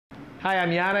Hi,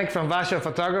 I'm Yannick from Vasho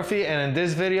Photography, and in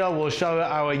this video we'll show you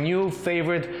our new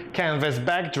favorite canvas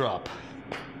backdrop.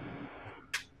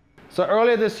 So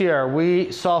earlier this year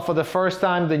we saw for the first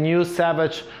time the new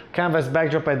Savage canvas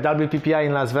backdrop at WPPI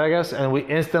in Las Vegas, and we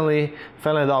instantly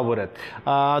fell in love with it.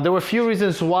 There were a few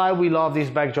reasons why we love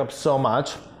these backdrops so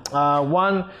much.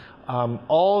 One,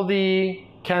 all the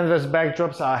canvas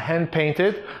backdrops are hand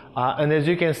painted, and as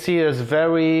you can see there's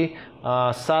very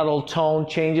subtle tone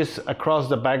changes across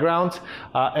the background,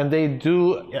 and they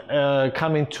do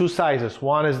come in two sizes.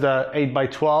 One is the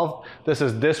 8x12. This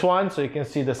is this one, so you can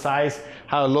see the size,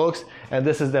 how it looks, and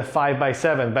this is the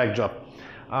 5x7 backdrop.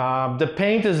 The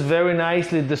paint is very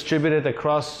nicely distributed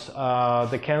across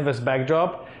the canvas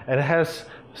backdrop, and it has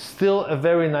still a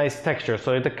very nice texture,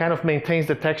 so it kind of maintains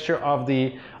the texture of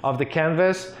the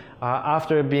canvas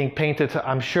after being painted,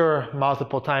 I'm sure,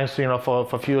 multiple times, you know, for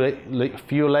a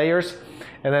few layers,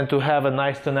 and then to have a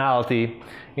nice tonality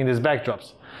in these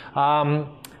backdrops.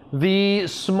 The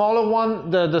smaller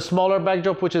one, the smaller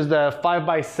backdrop, which is the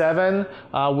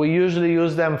 5x7, we usually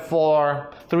use them for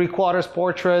 3/4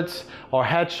 portraits or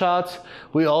headshots.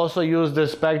 We also use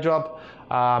this backdrop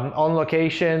on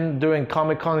location during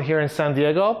Comic-Con here in San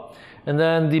Diego. And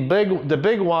then the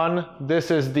big one,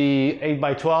 this is the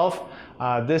 8x12.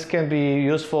 This can be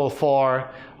useful for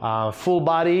full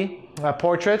body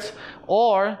portraits,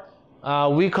 or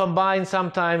we combine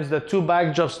sometimes the two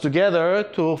backdrops together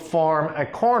to form a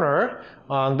corner.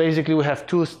 Basically we have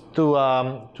two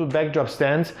backdrop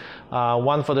stands,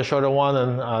 one for the shorter one,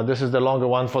 and this is the longer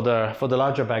one for the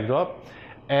larger backdrop.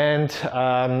 And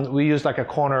we use like a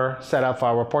corner setup for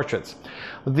our portraits.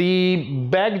 The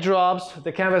backdrops,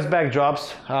 the canvas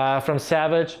backdrops from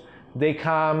Savage, they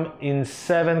come in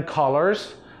 7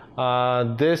 colors.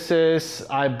 This is,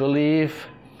 I believe,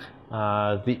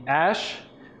 the ash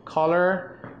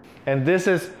color, and this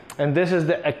is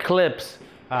the Eclipse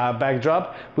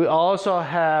backdrop. We also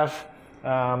have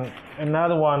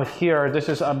another one here. This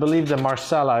is, I believe, the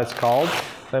Marcella it's called.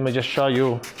 Let me just show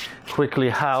you quickly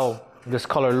how this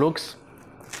color looks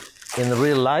in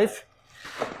real life.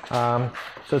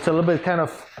 So it's a little bit kind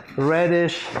of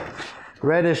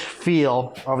reddish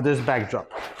feel of this backdrop.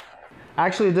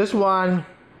 Actually, this one,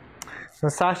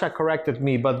 and Sasha corrected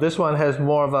me, but this one has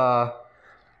more of a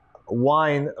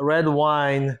red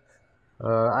wine.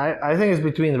 I think it's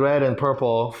between red and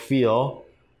purple feel,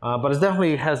 but it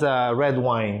definitely has a red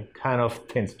wine kind of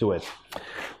tint to it.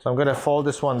 So I'm gonna fold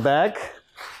this one back.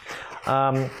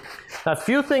 A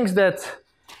few things that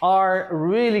are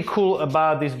really cool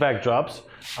about these backdrops.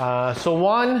 So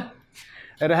one,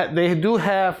 they do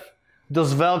have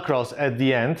those Velcros at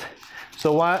the end.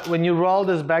 So when you roll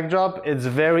this backdrop, it's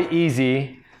very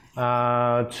easy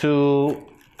to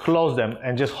close them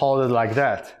and just hold it like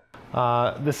that.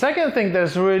 The second thing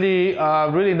that's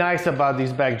really nice about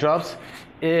these backdrops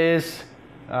is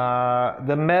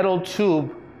the metal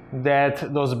tube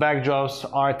that those backdrops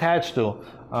are attached to.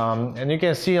 And you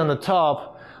can see on the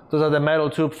top, those are the metal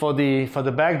tube for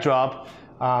the backdrop.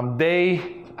 They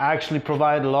actually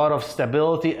provide a lot of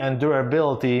stability and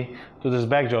durability to these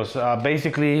backdrops.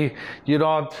 Basically, you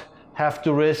don't have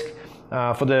to risk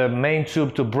for the main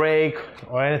tube to break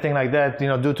or anything like that, you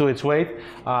know, due to its weight.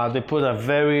 They put a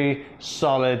very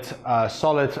solid, I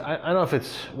don't know if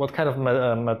it's what kind of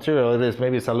material it is,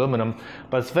 maybe it's aluminum,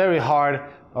 but it's very hard,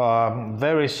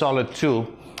 very solid tube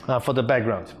for the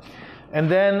background. And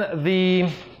then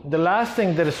the last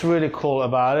thing that is really cool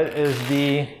about it is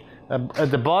at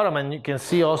the bottom, and you can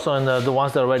see also in the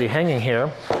ones that are already hanging here,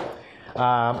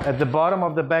 at the bottom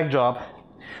of the backdrop,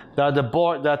 there are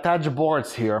the attached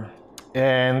boards here.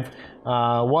 And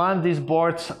these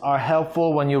boards are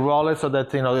helpful when you roll it, so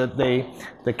that, you know,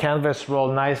 the canvas roll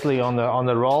nicely on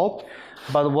the roll.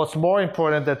 But what's more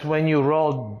important, that when you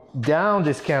roll down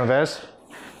this canvas,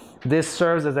 this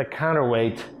serves as a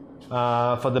counterweight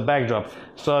for the backdrop.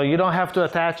 So you don't have to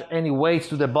attach any weights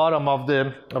to the bottom of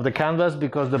the canvas,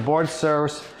 because the board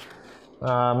serves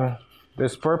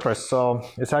this purpose. So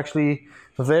it's actually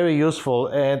very useful,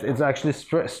 and it actually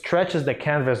stretches the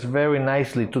canvas very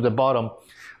nicely to the bottom.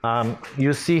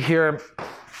 You see here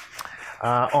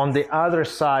on the other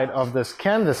side of this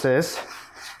canvases,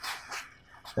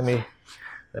 let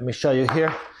me show you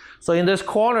here. So in this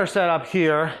corner setup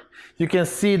here, you can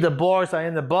see the boards are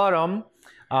in the bottom.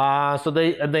 So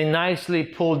they nicely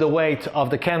pull the weight of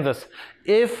the canvas.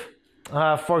 If,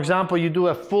 for example, you do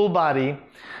a full body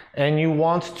and you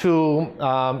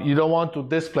don't want to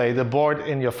display the board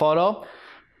in your photo,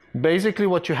 basically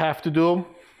what you have to do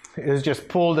is just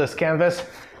pull this canvas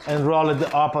and roll it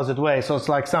the opposite way. So it's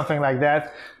like something like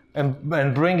that.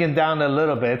 and bring it down a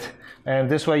little bit, and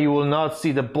this way you will not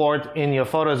see the board in your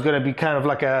photo. It's going to be kind of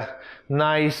like a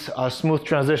nice smooth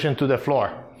transition to the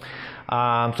floor.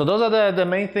 So those are the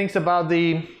main things about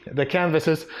the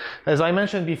canvases. As I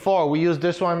mentioned before, we use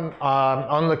this one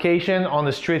on location on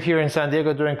the street here in San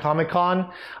Diego during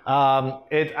Comic-Con.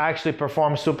 It actually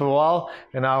performs super well,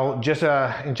 and in just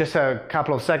a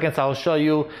couple of seconds I'll show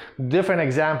you different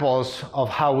examples of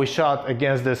how we shot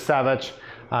against the Savage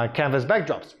canvas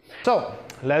backdrops. So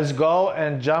let's go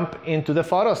and jump into the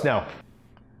photos now.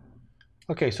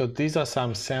 Okay, so these are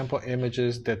some sample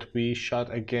images that we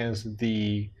shot against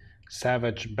the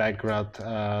Savage background,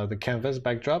 the canvas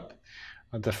backdrop.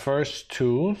 The first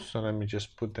two, so let me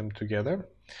just put them together.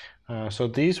 So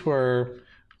these were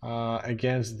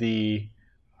against the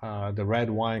red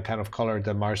wine kind of color,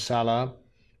 the Marsala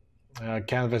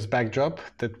canvas backdrop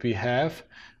that we have.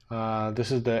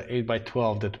 This is the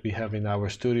 8x12 that we have in our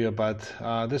studio, but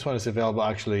this one is available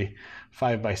actually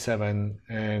 5x7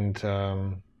 and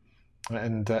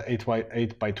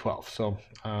 8x12. So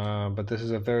but this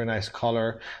is a very nice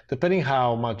color. Depending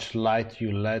how much light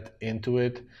you let into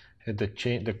it,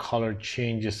 the color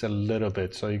changes a little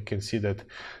bit. So you can see that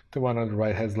the one on the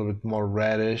right has a little bit more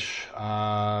reddish,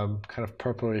 kind of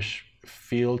purplish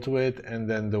feel to it, and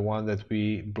then the one that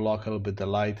we block a little bit the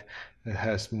light, it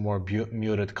has more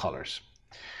muted colors.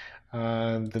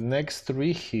 The next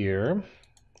three here,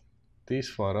 these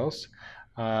photos,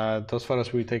 those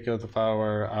photos we take out of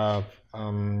our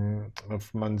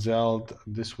of Manzel.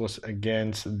 This was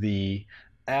against the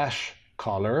ash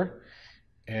color,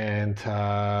 and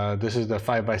this is the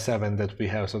 5x7 that we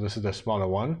have. So this is the smaller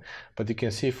one, but you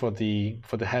can see for the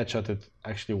headshot it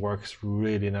actually works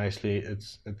really nicely.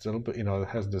 It's a little bit, you know, it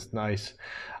has this nice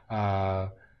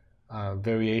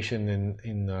variation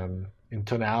in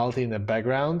tonality in the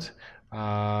background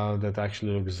that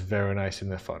actually looks very nice in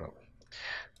the photo.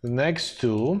 The next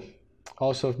two,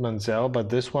 also of Manzel, but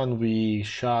this one we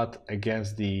shot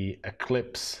against the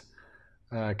Eclipse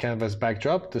canvas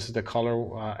backdrop. This is the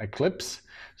color Eclipse,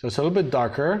 so it's a little bit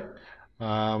darker,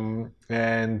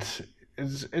 and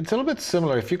it's a little bit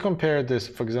similar. If you compare this,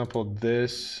 for example,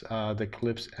 this the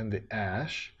Eclipse and the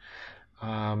Ash,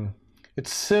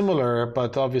 it's similar,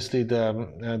 but obviously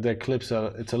the Eclipse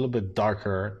it's a little bit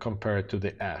darker compared to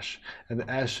the Ash, and the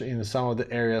Ash in some of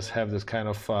the areas have this kind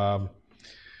of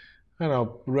I don't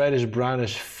know, reddish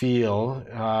brownish feel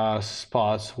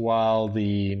spots, while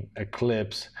the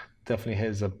Eclipse definitely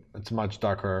has it's much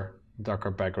darker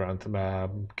background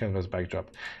canvas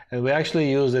backdrop. And we actually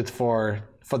use it for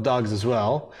dogs as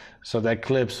well. So the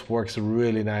Eclipse works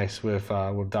really nice with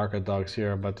darker dogs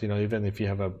here. But you know, even if you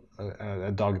have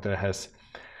a dog that has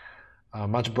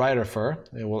much brighter fur,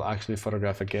 it will actually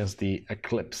photograph against the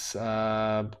Eclipse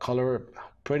color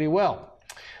pretty well.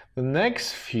 The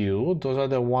next few, those are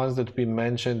the ones that we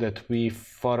mentioned that we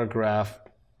photographed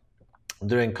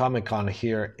during Comic-Con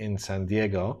here in San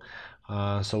Diego.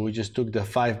 So we just took the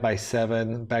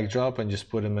 5x7 backdrop and just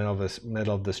put it in the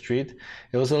middle of the street.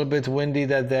 It was a little bit windy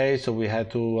that day, so we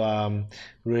had to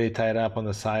really tie it up on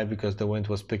the side because the wind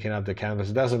was picking up the canvas.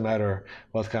 It doesn't matter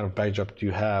what kind of backdrop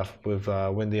you have with a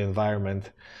windy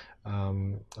environment.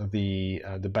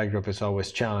 The backdrop is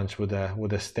always challenged with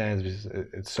the stands because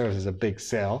it serves as a big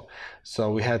sail. So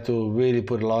we had to really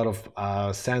put a lot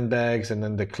of sandbags and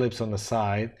then the clips on the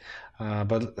side.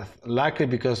 But luckily,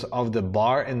 because of the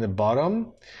bar in the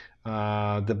bottom,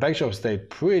 the backdrop stayed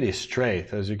pretty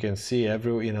straight. As you can see,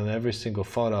 in every single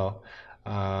photo,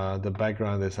 the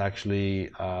background is actually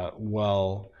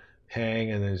well hang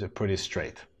and is pretty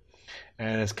straight.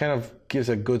 And it kind of gives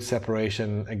a good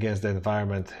separation against the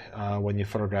environment when you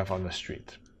photograph on the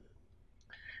street.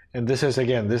 And this is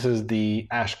the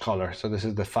ash color. So this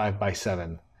is the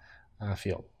 5x7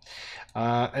 field.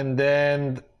 And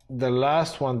then the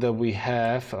last one that we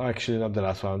have, actually not the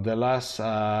last one, the last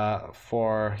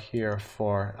for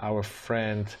our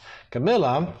friend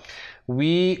Camilla,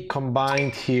 we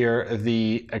combined here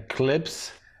the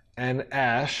Eclipse and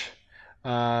ash.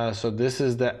 So this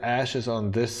is the ash is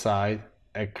on this side,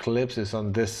 Eclipse is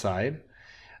on this side,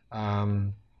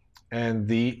 and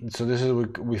so this is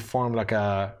we form like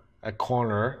a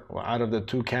corner out of the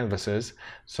two canvases.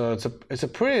 So it's a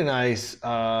pretty nice,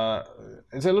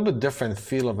 it's a little bit different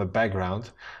feel of a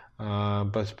background,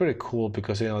 but it's pretty cool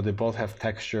because they both have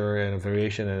texture and a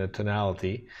variation and a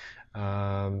tonality.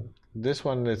 This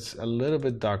one is a little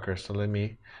bit darker, so let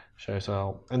me show you.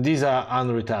 So, and these are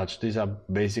unretouched. These are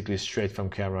basically straight from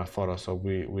camera photos, so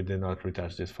we did not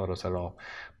retouch these photos at all,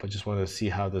 but just wanted to see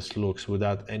how this looks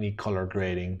without any color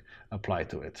grading applied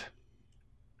to it.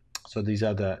 So these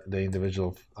are the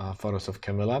individual photos of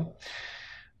Camilla.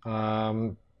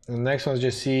 The next one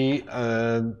you see,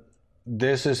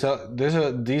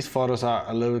 these photos are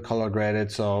a little bit color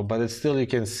graded, so but it's still, you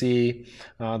can see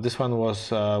this one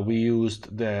was we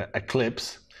used the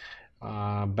eclipse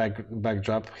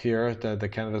backdrop here, the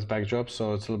canvas backdrop,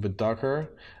 so it's a little bit darker,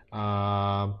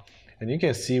 and you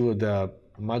can see with the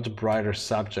much brighter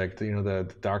subject, you know, the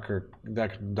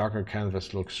darker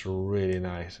canvas looks really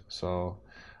nice. So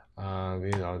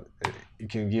you know, you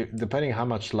can give, depending how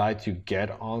much light you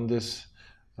get on this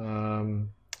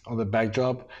on the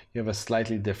backdrop, you have a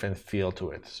slightly different feel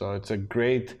to it. So it's a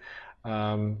great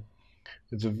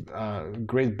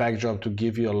great backdrop to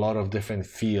give you a lot of different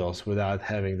feels without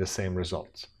having the same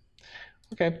results.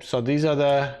 Okay, so these are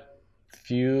the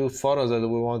few photos that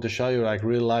we want to show you, like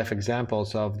real life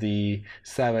examples of the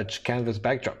Savage canvas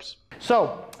backdrops.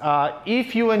 So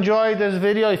if you enjoyed this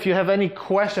video, if you have any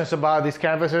questions about these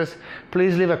canvases,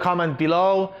 please leave a comment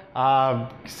below.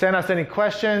 Send us any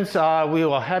questions. We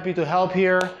are happy to help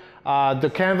here.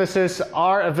 The canvases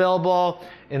are available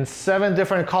in 7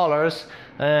 different colors,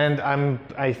 and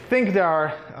I think they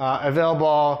are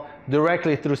available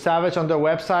directly through Savage on their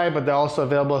website, but they're also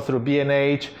available through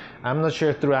B&H. I'm not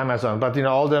sure through Amazon, but you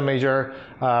know, all the major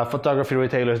photography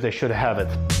retailers, they should have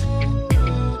it.